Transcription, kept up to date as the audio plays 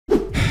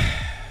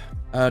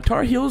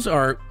Tar Heels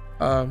are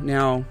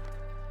now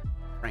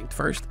ranked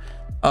first.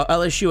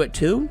 LSU at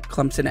 2,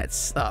 Clemson at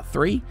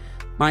 3,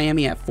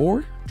 Miami at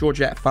 4,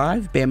 Georgia at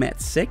 5, Bama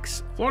at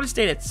 6, Florida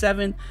State at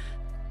 7,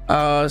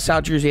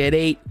 South Jersey at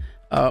 8.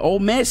 Ole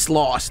Miss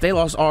lost. They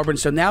lost Auburn,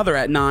 so now they're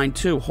at 9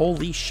 too.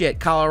 Holy shit.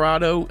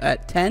 Colorado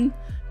at 10,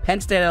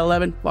 Penn State at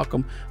 11.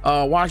 Welcome.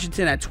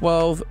 Washington at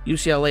 12,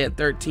 UCLA at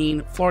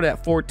 13, Florida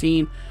at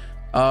 14,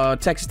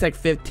 Texas Tech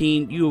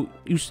 15,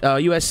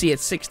 USC at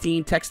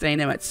 16, Texas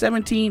A&M at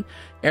 17,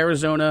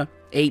 Arizona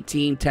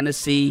 18,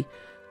 Tennessee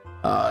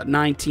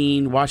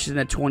 19, Washington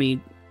at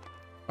 20,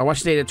 Washington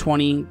State at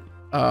 20,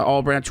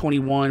 Auburn at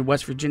 21,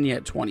 West Virginia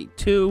at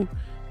 22.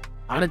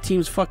 A lot of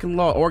teams fucking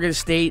lost. Oregon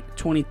State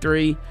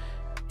 23,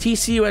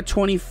 TCU at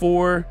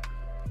 24,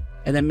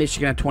 and then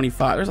Michigan at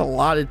 25. There's a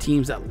lot of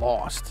teams that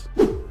lost.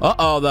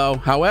 Though.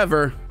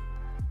 However,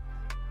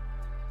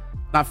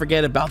 not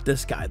forget about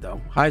this guy, though.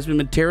 Heisman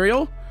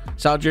material.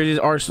 South Jersey's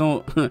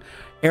Arsenal.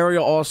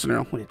 Aerial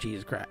Arsenal. Wait,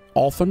 Jesus Christ.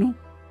 Arsenal?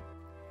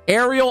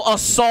 Aerial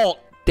assault,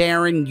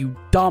 Darren, you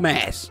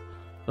dumbass.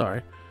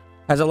 Sorry.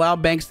 Has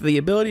allowed Banks the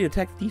ability to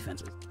attack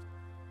defenses.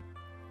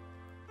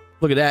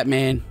 Look at that,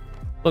 man.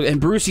 Look,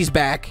 and Brucey's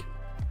back.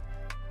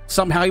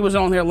 Somehow he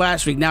wasn't on there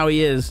last week. Now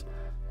he is.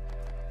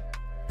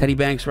 Teddy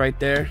Banks right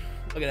there.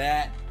 Look at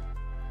that.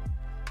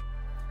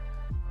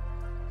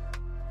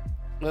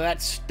 Look at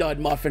that stud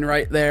muffin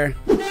right there.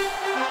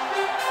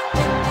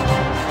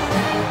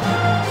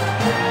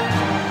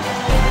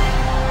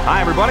 Hi,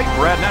 everybody.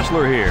 Brad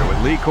Nessler here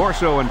with Lee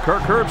Corso and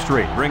Kirk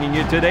Herbstreit, bringing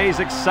you today's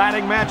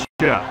exciting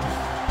matchup.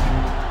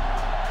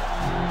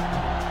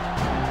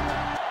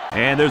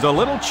 And there's a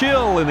little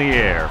chill in the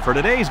air for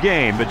today's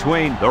game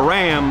between the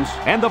Rams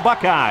and the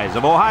Buckeyes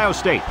of Ohio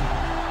State.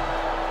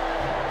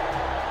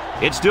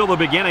 It's still the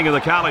beginning of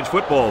the college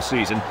football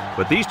season,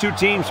 but these two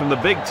teams from the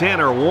Big Ten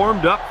are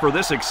warmed up for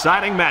this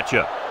exciting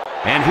matchup.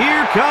 And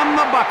here come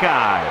the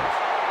Buckeyes.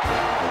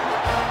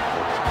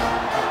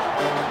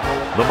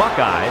 The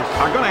Buckeyes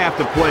are going to have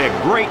to play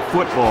a great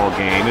football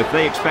game if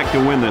they expect to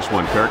win this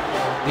one, Kirk.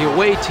 The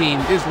away team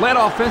is led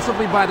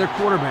offensively by their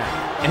quarterback,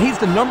 and he's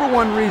the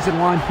 #1 reason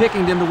why I'm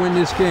picking them to win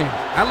this game.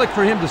 I look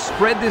for him to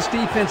spread this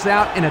defense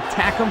out and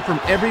attack them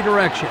from every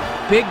direction.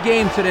 Big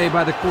game today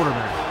by the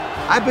quarterback.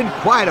 I've been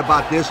quiet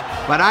about this,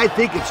 but I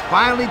think it's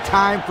finally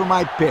time for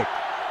my pick.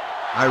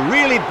 I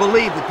really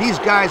believe that these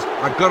guys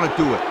are going to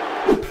do it.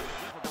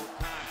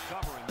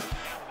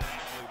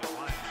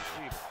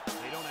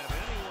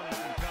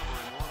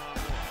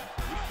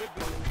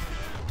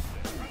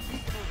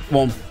 Come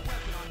on.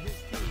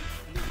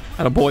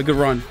 Attaboy, good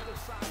run.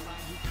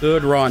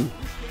 Good run.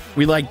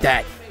 We like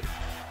that.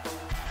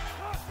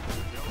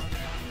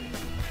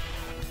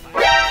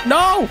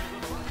 No!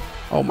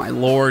 Oh my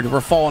lord,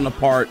 we're falling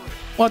apart.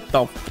 What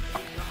the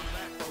fuck?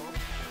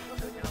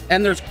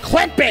 And there's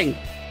clipping!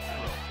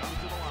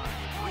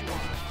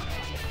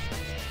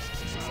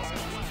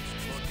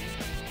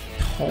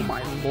 Oh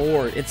my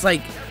lord. It's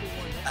like...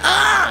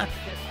 Ah!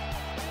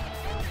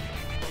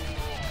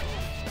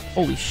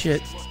 Holy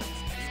shit.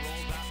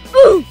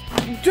 Ooh!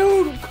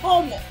 Dude,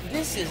 come on.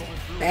 This is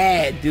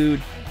bad,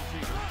 dude.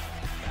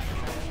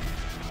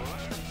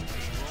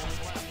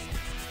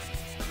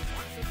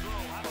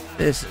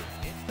 This is...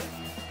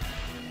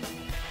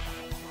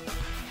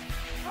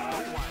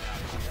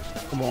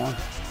 Come on.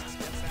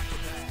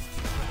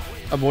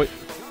 Oh boy.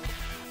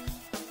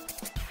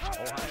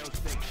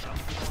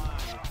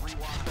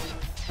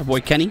 Oh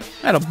boy, Kenny.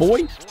 That a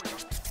boy.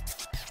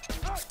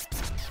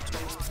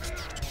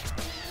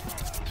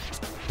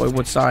 Boy,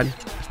 what side?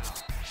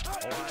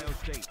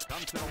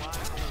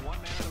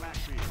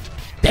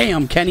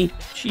 Damn, Kenny.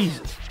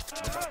 Jesus.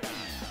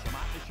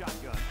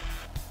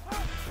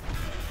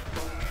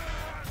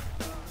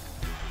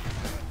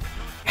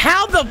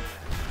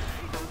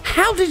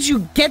 How did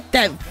you get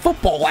that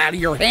football out of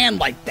your hand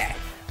like that?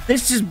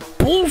 This is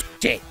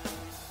bullshit.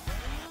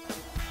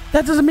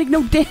 That doesn't make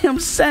no damn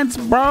sense,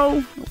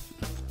 bro.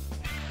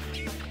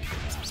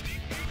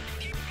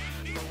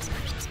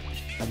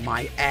 Oh,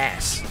 my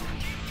ass.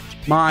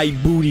 My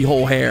booty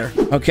hole hair.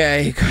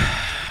 Okay.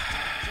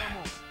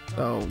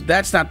 So,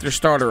 that's not their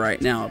starter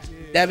right now.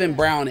 Devin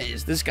Brown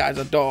is. This guy's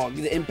a dog.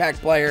 He's an impact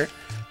player.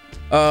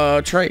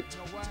 Trey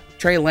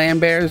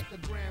Lambert.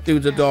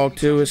 Dude's a dog,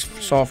 too. His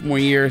sophomore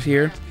year is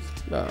here.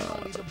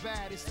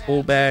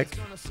 Fullback.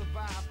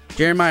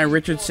 Jeremiah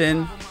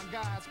Richardson.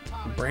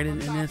 Brandon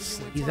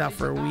Innes. He's out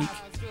for a week.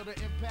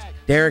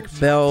 Derek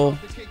Bell.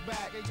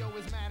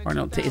 Or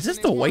no, is this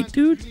the white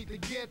dude?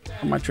 Or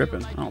am I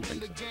tripping? I don't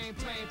think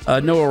so.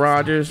 Noah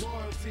Rogers.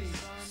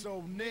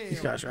 These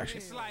guys are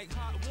actually...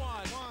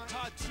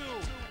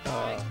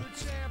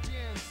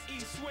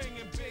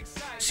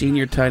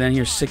 senior tight end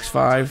here,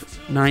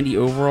 6'5", 90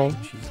 overall.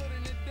 Jeez.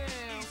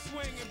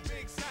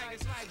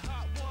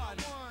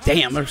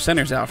 Damn, their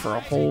center's out for a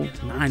whole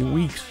 9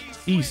 weeks.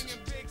 Jesus.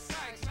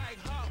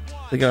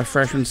 They got a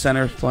freshman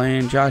center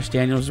playing. Josh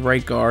Daniels,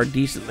 right guard.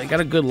 Decent. They got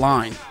a good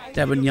line.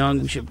 Devin Young,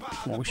 we should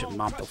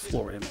mop the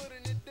floor with him.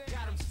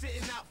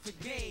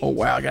 Oh,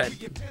 wow. I got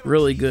a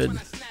really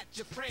good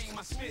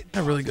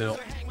Not really good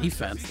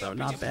defense, though.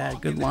 Not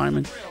bad. Good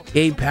lineman.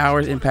 Gabe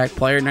Powers, impact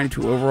player,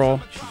 92 overall.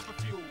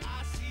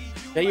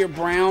 Zaire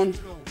Brown.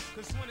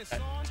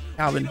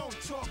 Calvin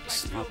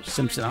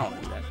Simpson, I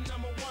don't know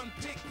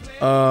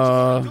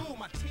that.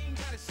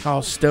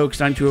 Kyle Stokes,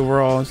 92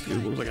 overall. This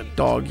dude looks like a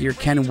dog here.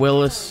 Ken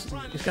Willis.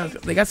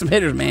 They got some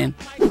hitters, man.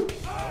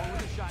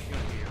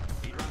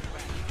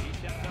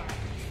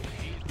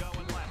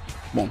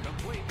 Come on.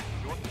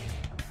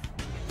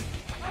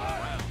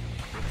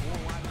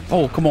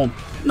 Oh, come on.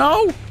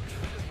 No!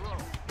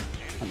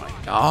 Oh, my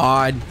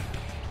God.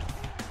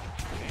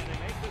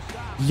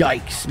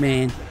 Yikes,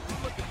 man.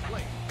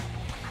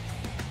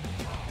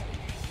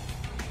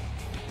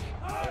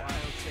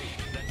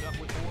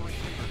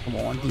 Come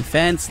on,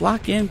 defense.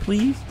 Lock in,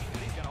 please.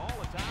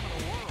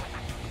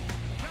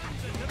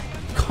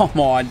 Come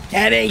on,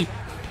 Teddy.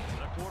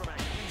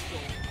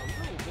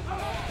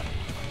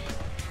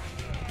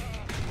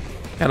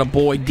 Got a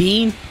boy,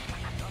 Dean.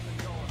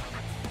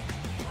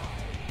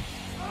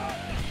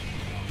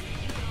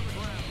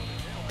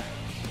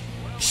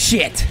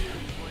 Shit.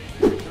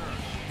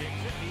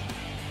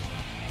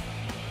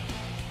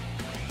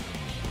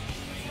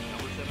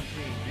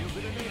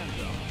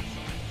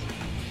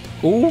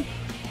 Ooh.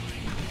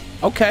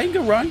 Okay,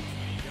 good run.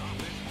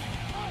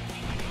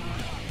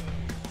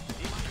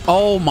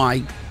 Oh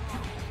my.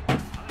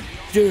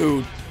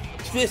 Dude,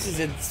 this is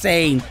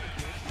insane.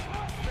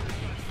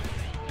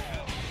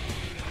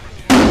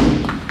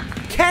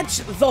 Catch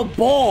the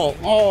ball.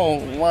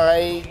 Oh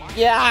my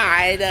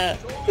God.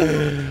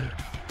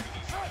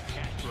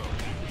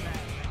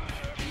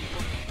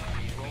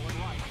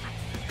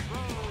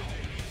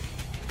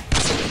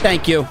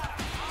 Thank you.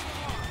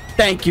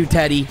 Thank you,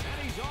 Teddy.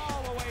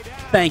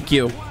 Thank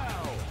you.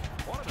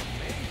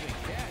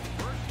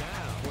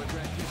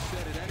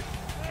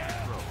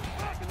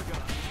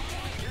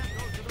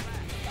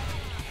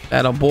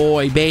 That a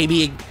boy,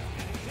 baby.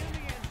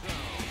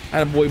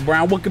 That a boy,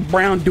 Brown. What could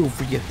Brown do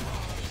for you?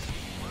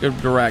 Good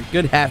direct.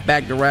 Good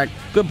halfback direct.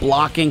 Good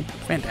blocking.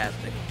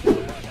 Fantastic.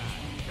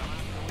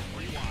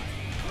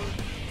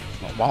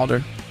 Oh,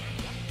 Wilder.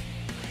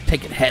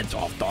 Taking heads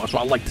off, dog. That's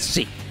what I like to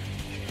see.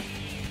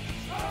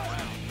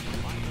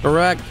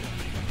 Direct.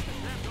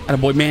 That a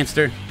boy,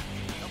 Manster.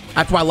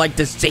 That's what I like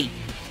to see.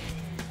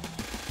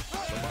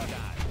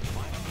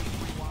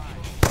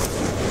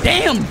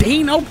 Damn,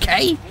 Dean.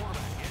 Okay.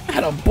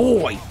 That a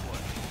boy.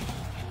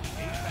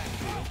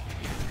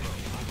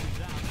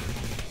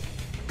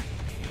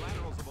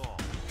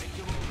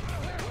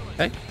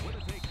 Okay.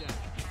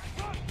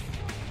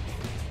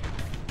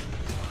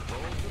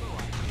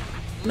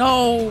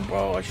 No,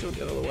 bro. I should have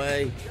got out of the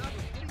way.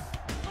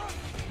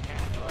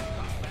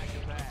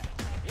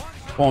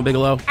 Come on,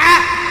 Bigelow.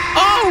 Ah!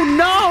 Oh,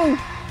 no!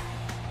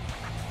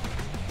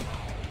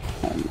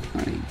 Oh,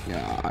 my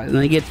God. And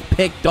then he gets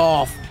picked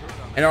off.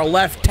 And our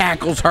left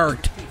tackle's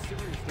hurt.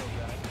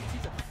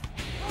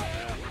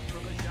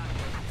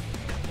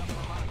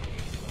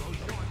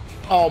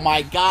 Oh,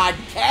 my God.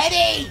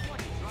 Teddy!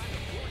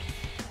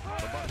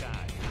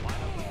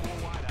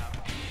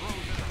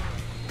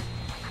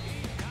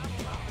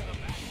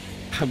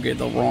 I'm getting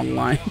the wrong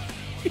line.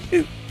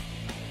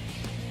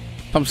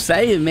 I'm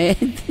saying,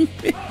 man.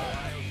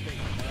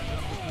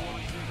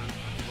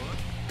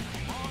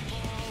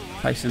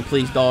 Tyson,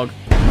 please, dog.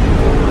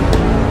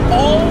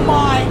 Oh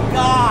my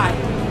God!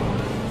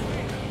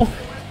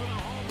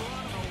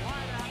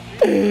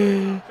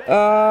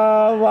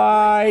 Oh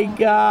my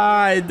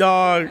God,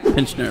 dog.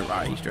 Pinch nerve,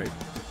 right? He's straight.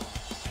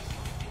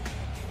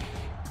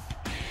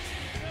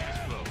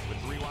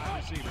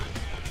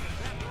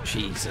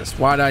 Jesus,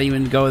 why'd I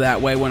even go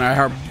that way when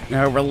our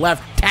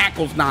left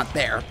tackle's not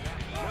there?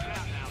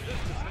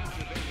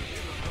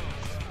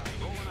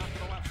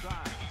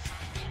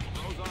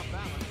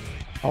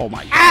 Oh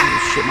my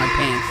God, shit my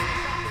pants.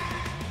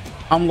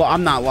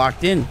 I'm not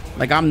locked in.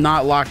 Like, I'm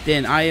not locked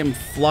in. I am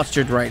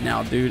flustered right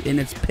now, dude, and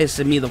it's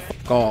pissing me the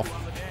fuck off.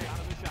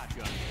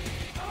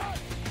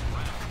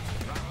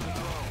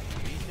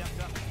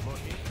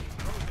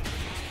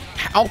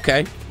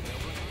 Okay.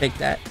 Take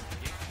that.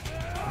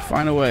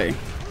 Find a way.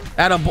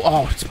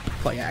 Oh, it's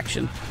play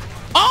action.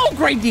 Oh,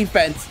 great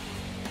defense.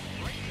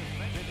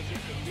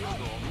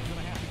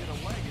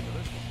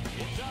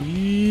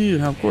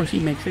 Yeah, of course he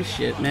makes his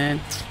shit, man.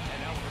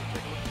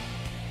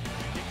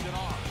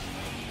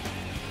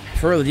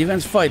 For real, the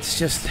defense fights.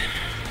 Just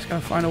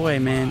gotta find a way,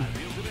 man.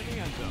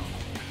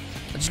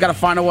 I just gotta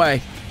find a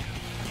way.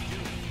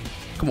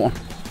 Come on.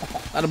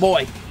 Atta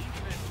boy.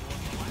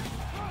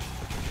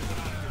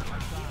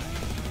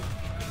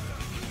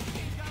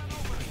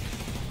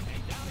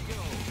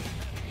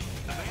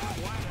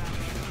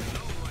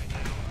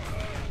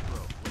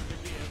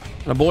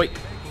 Atta boy.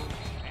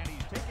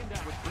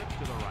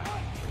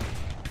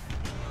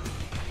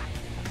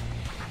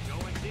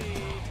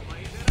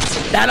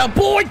 That a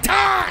boy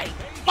tie!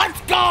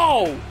 Let's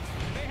go!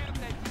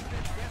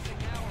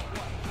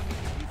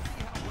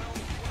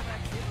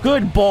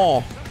 Good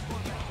ball.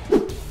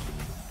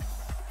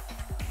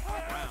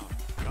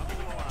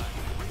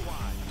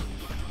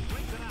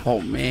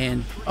 Oh,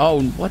 man.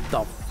 Oh, what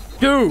the...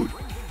 Dude!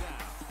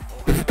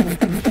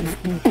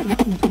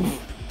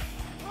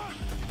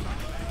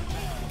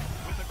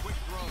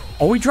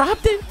 Oh, he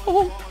dropped it?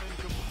 Oh.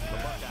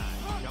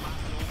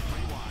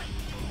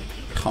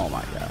 Oh,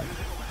 my God.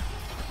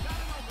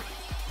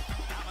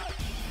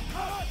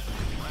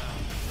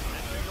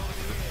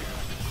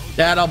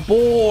 That a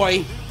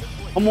boy.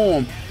 Come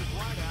on.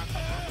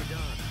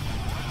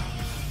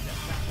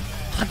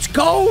 Let's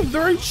go.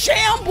 They're in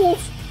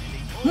shambles.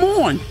 Come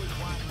on.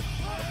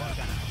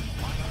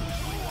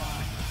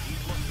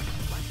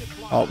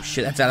 Oh,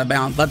 shit. That's out of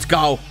bounds. Let's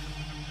go.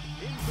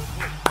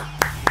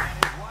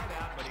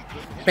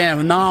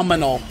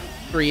 Phenomenal.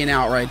 3 and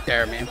out right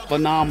there, man.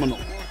 Phenomenal.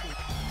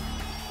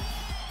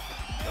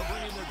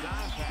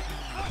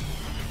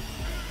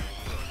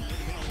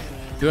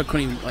 Dude, I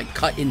couldn't even, like,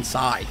 cut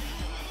inside.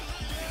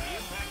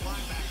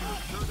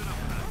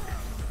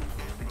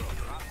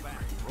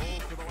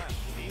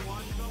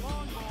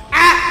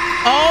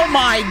 Oh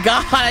my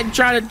God, I'm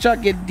trying to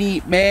chuck it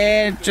deep,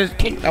 man. Just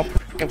kick the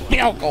fucking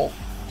field goal.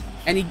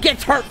 And he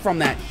gets hurt from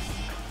that.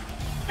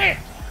 Man.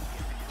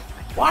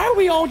 Why are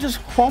we all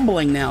just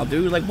crumbling now,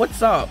 dude? Like,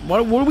 what's up? What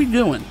are we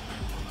doing?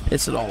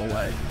 Piss it all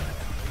away.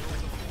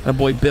 That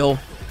boy Bill.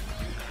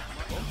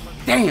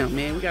 Damn,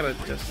 man, I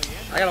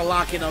gotta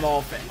lock in on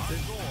offense.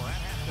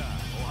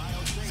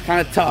 It's kind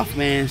of tough,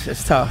 man.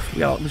 It's tough. We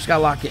just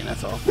gotta lock in,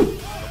 that's all.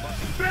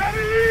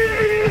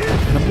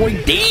 The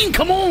boy Dean,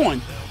 come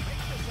on.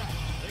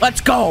 Let's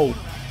go.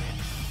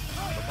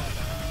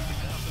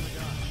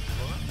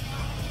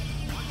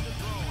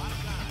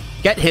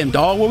 Get him,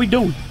 dog. What are we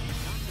doing?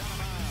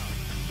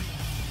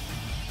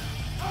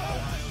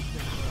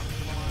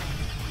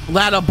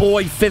 Ladder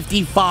boy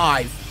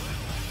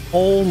 55.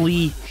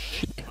 Holy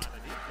shit.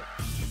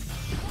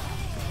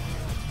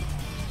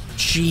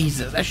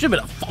 Jesus, that should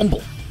have been a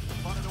fumble.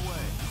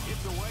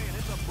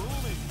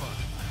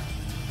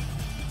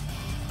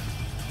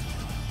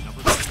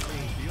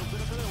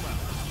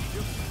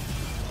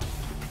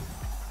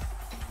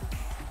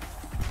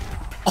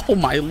 Oh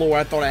my Lord,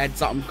 I thought I had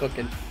something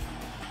cooking.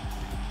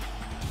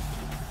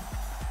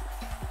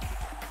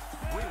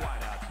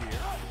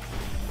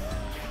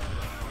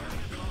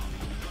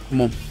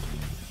 Come on.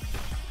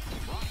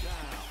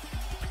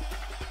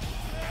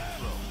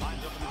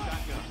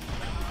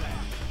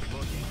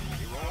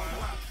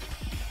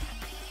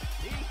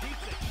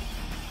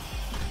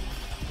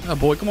 Oh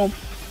boy, come on.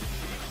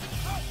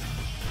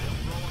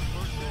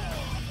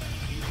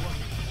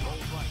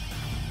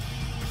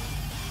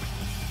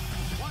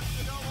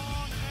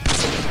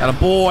 Got a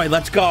boy,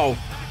 let's go.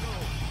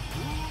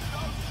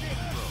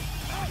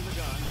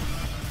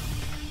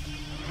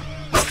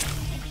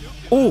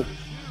 Oh,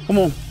 come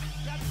on.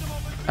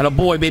 Got a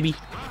boy, baby.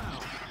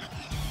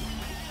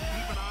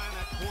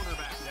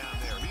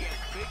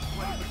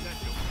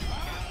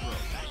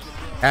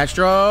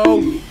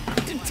 Castro.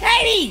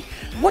 Teddy!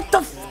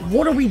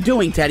 What are we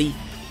doing, Teddy?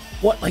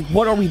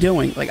 What are we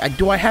doing? Like,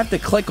 do I have to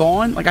click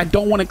on? Like, I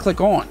don't want to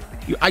click on.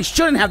 I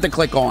shouldn't have to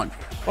click on.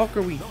 What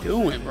are we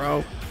doing,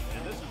 bro?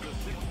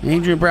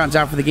 Adrian Brown's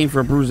out for the game for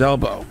a bruised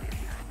elbow.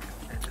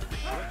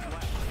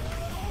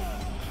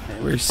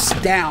 Okay, we're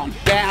down.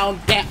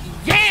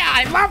 Yeah,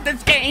 I love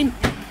this game.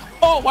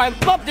 Oh, I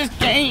love this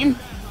game.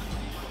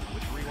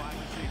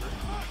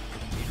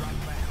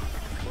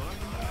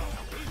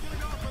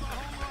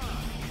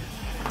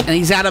 And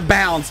he's out of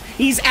bounds.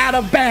 He's out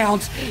of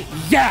bounds.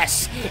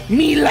 Yes,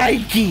 me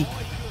likey.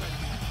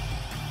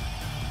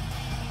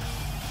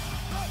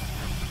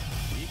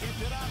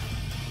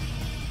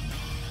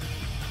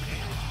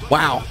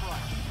 Wow.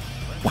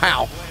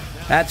 Wow.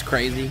 That's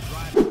crazy.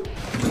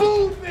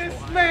 Move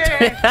this man!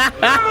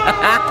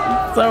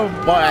 So,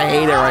 boy, I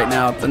hate it right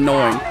now. It's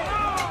annoying.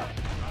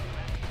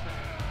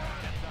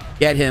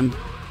 Get him.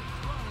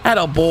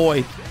 Atta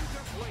boy.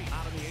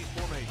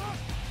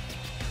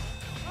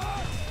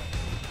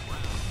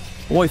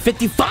 Boy,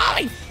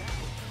 55.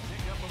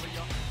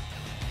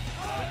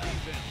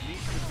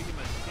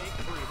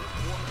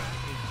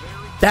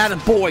 That a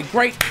boy.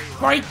 Great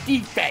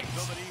defense.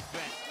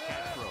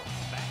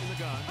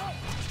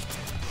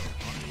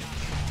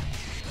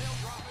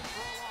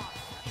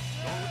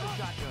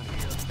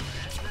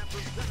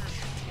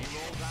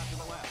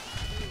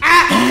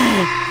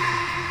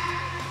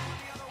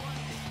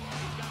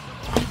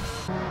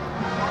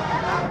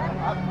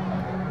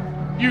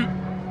 You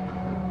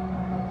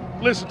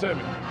listen to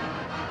me.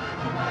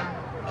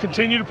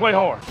 Continue to play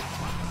hard.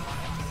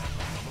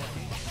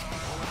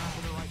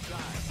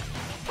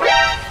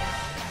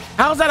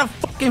 How's that a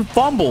fucking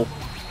fumble?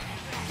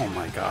 Oh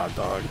my God,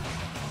 dog.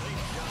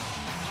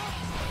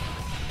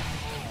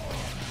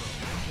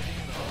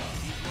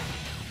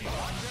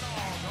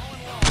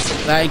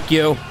 Thank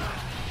you,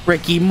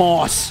 Ricky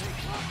Moss.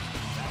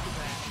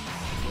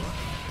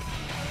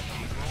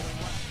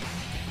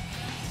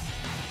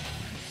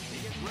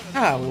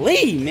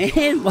 Golly,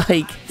 man,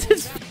 like, this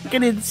is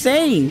fucking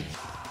insane.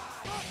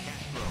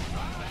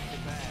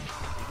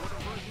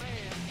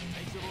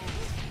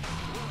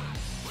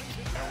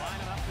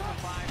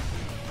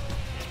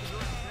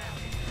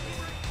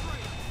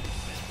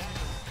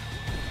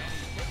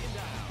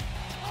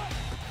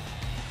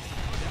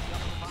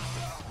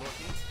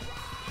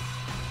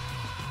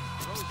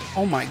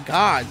 Oh my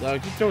God,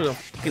 dog. You throw the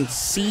fucking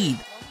seed.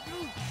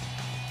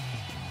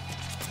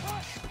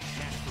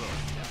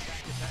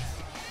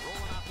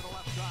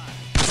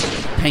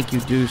 Thank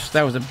you, Deuce.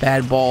 That was a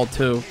bad ball,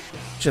 too.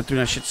 Should've threw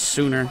that shit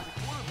sooner.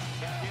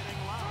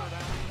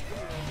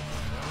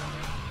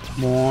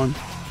 Come on.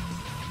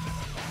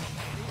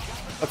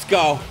 Let's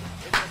go.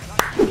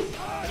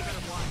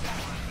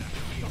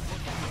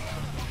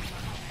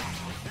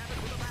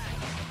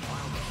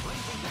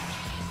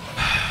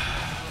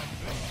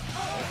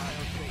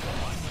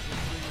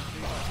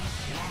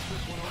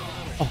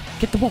 Oh,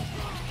 get the ball.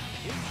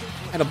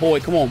 Atta boy,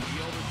 come on.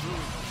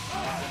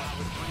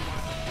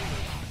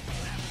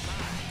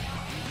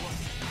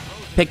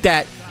 Pick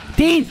that.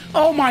 Dean!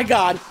 Oh my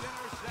God!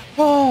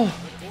 Oh!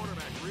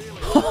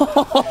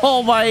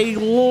 Oh my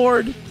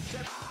Lord!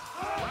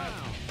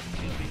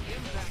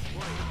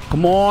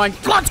 Come on!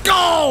 Let's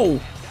go!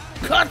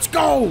 Let's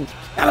go!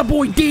 Atta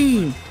boy,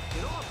 Dean!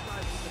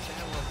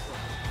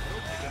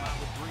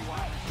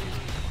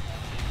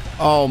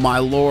 Oh my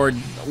Lord!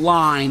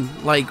 Line,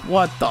 like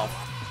what the?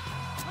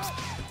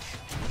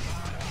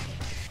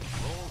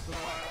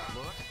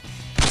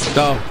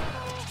 Go!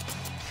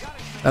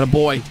 Atta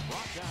boy!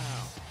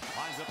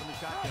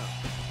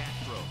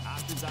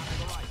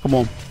 Come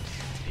on.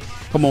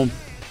 Come on.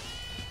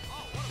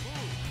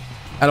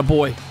 Atta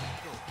boy.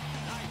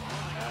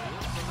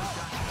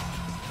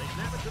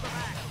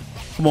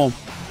 Come on.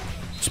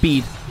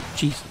 Speed.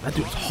 Jeez, that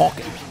dude's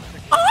hawking.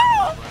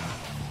 Oh!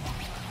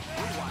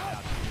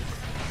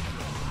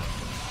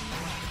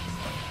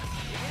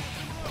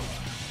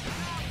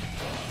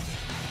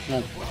 Come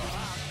on.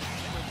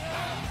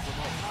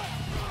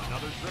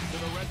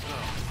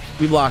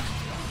 We blocked.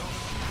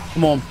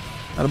 Come on.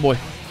 Atta boy.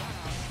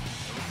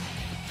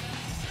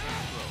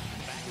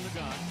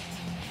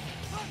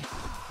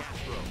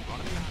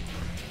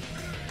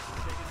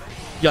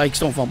 Yikes,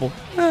 don't fumble.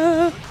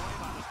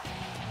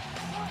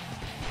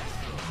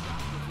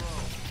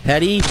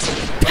 Petty.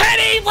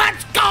 Petty,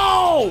 let's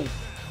go!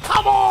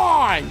 Come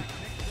on!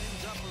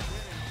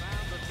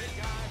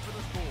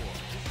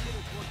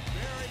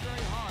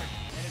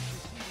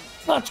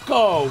 Let's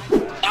go.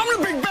 I'm the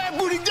big bad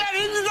booty daddy.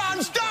 This is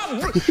non-stop.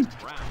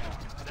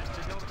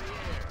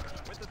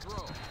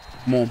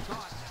 Come on.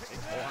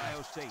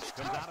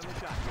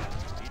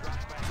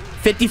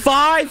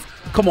 55?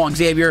 Come on,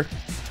 Xavier.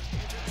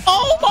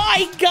 Oh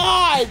my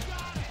God!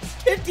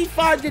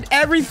 55 did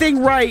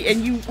everything right,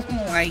 and you... Oh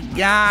my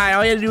God.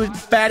 All you had to do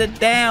was bat it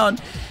down.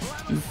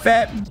 You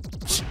fat...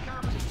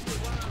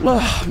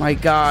 Oh my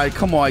God.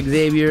 Come on,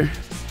 Xavier.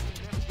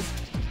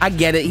 I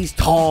get it. He's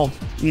tall.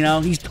 You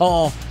know, he's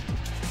tall.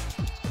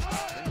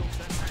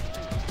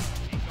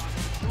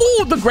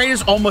 Ooh, the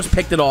greatest almost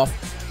picked it off.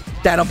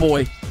 That a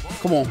boy.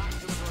 Come on.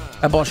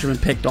 That ball should have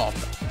been picked off.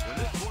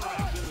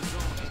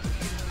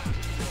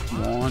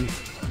 Come on.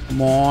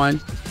 Come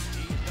on.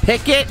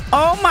 Pick it.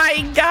 Oh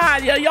my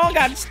God. Y'all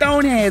got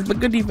stone hands, but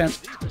good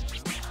defense.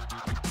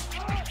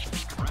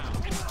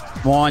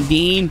 Come on,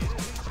 Dean.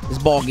 This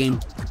ball game.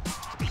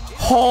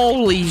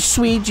 Holy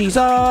sweet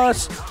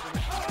Jesus.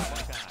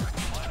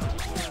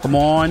 Come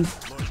on.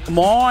 Come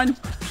on.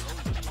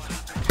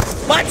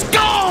 Let's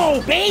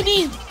go,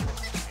 baby.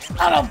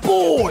 Atta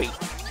boy.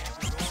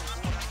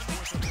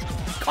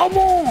 Come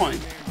on.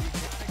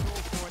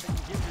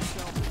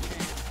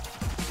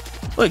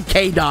 Look at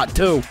K-Dot,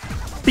 too.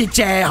 Bitch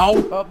ass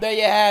hoe. Oh, there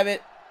you have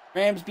it.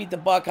 Rams beat the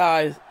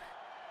Buckeyes.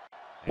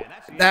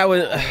 That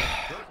was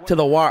to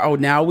the wire. Oh,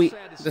 now this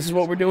is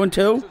what we're doing,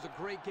 too? This was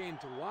a great game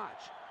to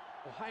watch.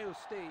 Ohio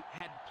State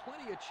had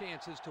plenty of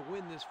chances to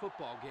win this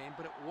football game,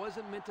 but it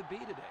wasn't meant to be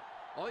today.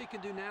 All you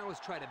can do now is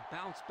try to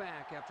bounce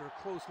back after a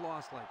close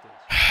loss like this.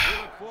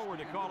 We look forward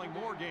to calling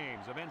more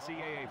games of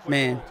Ncaa football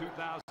Man.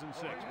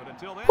 2006. But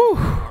until then, Whew.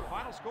 our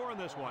final score in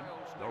this one,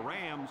 the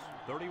Rams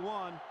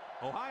 31,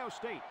 Ohio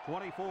State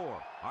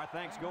 24. Our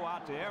thanks go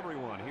out to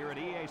everyone here at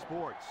EA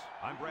Sports.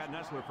 I'm Brad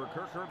Nessler for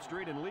Kirk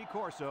Herbstreit and Lee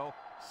Corso,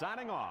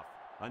 signing off.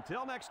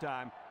 Until next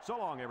time, so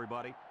long,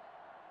 everybody.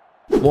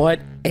 What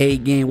a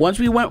game. Once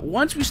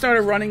we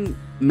started running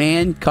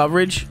man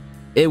coverage,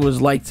 it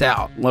was lights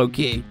out, low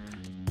key.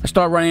 I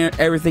started running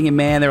everything in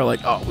man. They were like,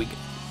 oh, we can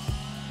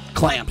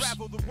clamps.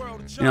 You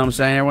know what I'm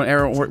saying?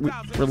 Everyone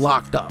we're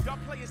locked up.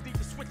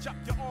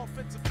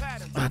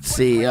 Let's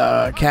see.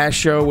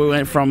 Castro, we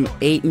went from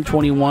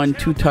 8-21,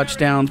 2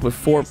 touchdowns with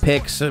 4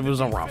 picks. It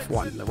was a rough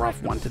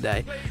one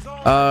today.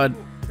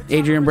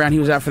 Adrian Brown, he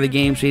was out for the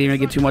game, so he didn't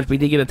really get too much, but he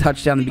did get a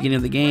touchdown in the beginning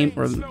of the game,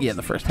 or yeah,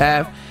 the first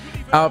half.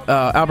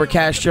 Albert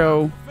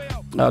Castro,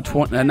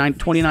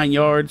 29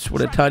 yards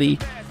with a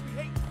tutty.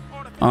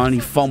 And he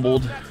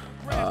fumbled.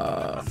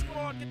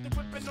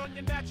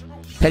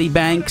 Petty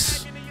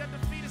Banks,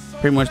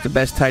 pretty much the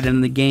best tight end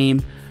in the game.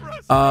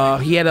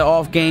 He had an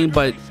off game,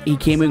 but he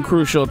came in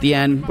crucial at the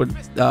end with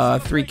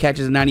 3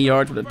 catches and 90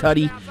 yards with a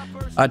tutty.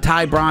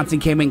 Ty Bronson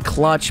came in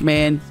clutch,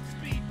 man.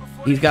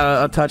 He's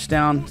got a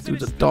touchdown. This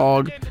dude's a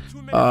dog.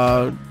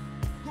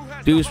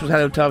 Deuce was had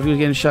it tough. He was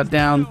getting shut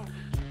down.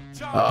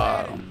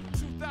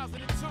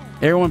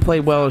 Everyone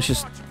played well. It's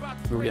just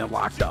We were getting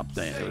locked up.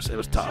 It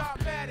was tough.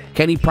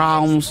 Kenny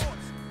Problems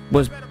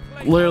was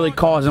literally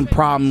causing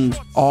problems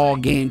all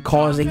game,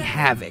 causing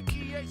havoc.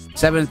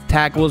 7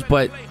 tackles,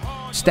 but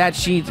stat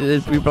sheets,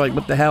 we were like,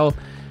 what the hell?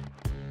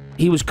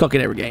 He was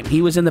cooking every game.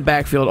 He was in the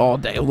backfield all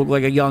day. It looked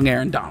like a young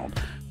Aaron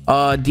Donald.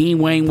 Dean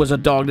Wayne was a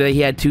dog today. He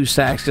had 2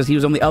 sacks because he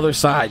was on the other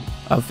side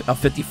of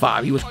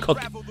 55. He was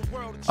cooking.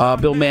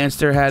 Bill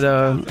Manster had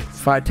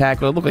 5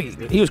 tackles. It looked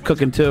like he was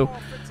cooking too.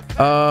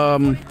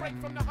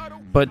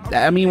 But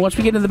I mean, once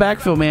we get in the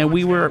backfield, man,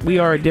 we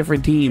are a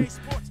different team,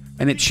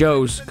 and it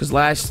shows. Because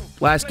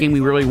last game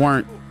we really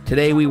weren't.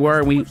 Today we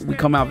were. We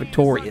come out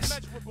victorious,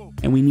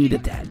 and we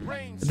needed that.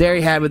 But there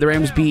you have it. The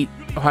Rams beat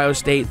Ohio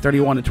State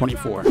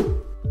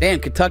 31-24. Damn,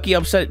 Kentucky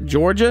upset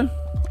Georgia.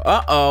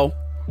 Uh-oh.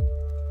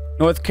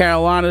 North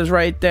Carolina's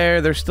right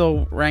there. They're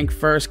still ranked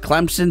first.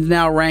 Clemson's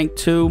now ranked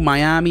 2.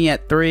 Miami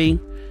at 3.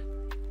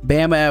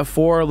 Bama at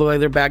 4. Look like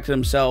they're back to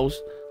themselves.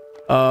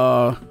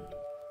 Ole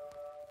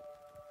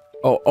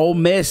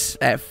Miss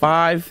at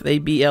 5. They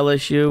beat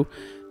LSU.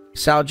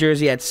 South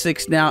Jersey at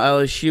 6 now.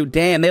 LSU.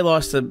 Damn, they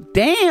lost to...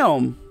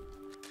 Damn!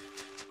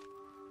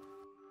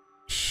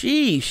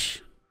 Sheesh.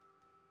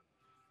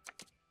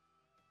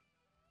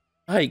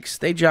 Yikes.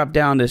 They dropped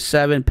down to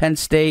 7. Penn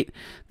State,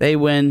 they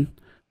win.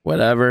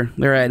 Whatever.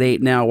 They're at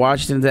 8 now.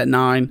 Washington's at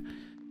 9.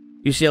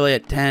 UCLA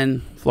at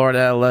 10. Florida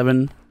at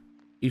 11.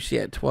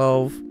 UC at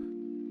 12.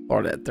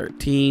 Florida at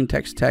 13.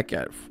 Texas Tech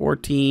at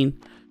 14.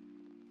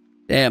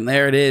 Damn,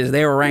 there it is.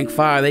 They were ranked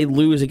 5. They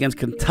lose against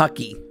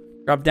Kentucky.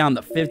 Drop down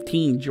to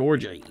 15,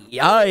 Georgia.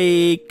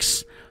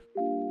 Yikes.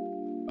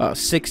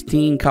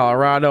 16,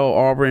 Colorado.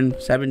 Auburn,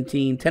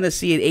 17.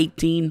 Tennessee at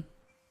 18.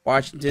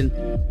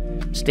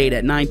 Washington State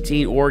at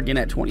 19. Oregon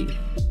at 20.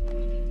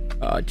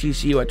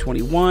 TCU at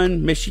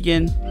 21.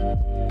 Michigan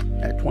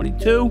at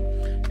 22.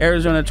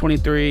 Arizona at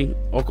 23.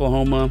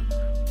 Oklahoma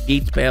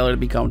beats Baylor to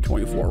become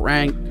 24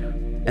 ranked.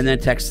 And then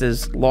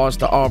Texas lost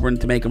to Auburn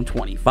to make them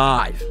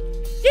 25.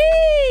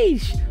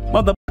 Sheesh!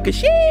 Motherfucker,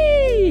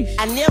 sheesh!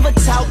 I never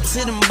talked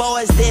to them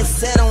boys that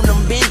sat on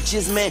them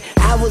benches, man.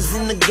 I was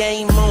in the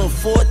game on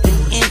 4th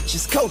and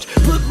inches. Coach,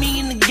 put me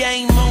in the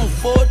game on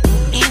 4th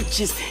and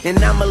inches. And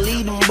I'ma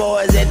lead them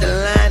boys at the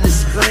line of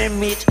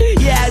scrimmage.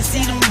 Yeah, I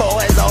see them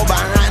boys all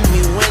behind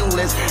me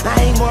wingless. I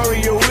ain't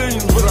Mario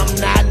Williams, but I'm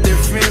not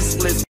defenseless.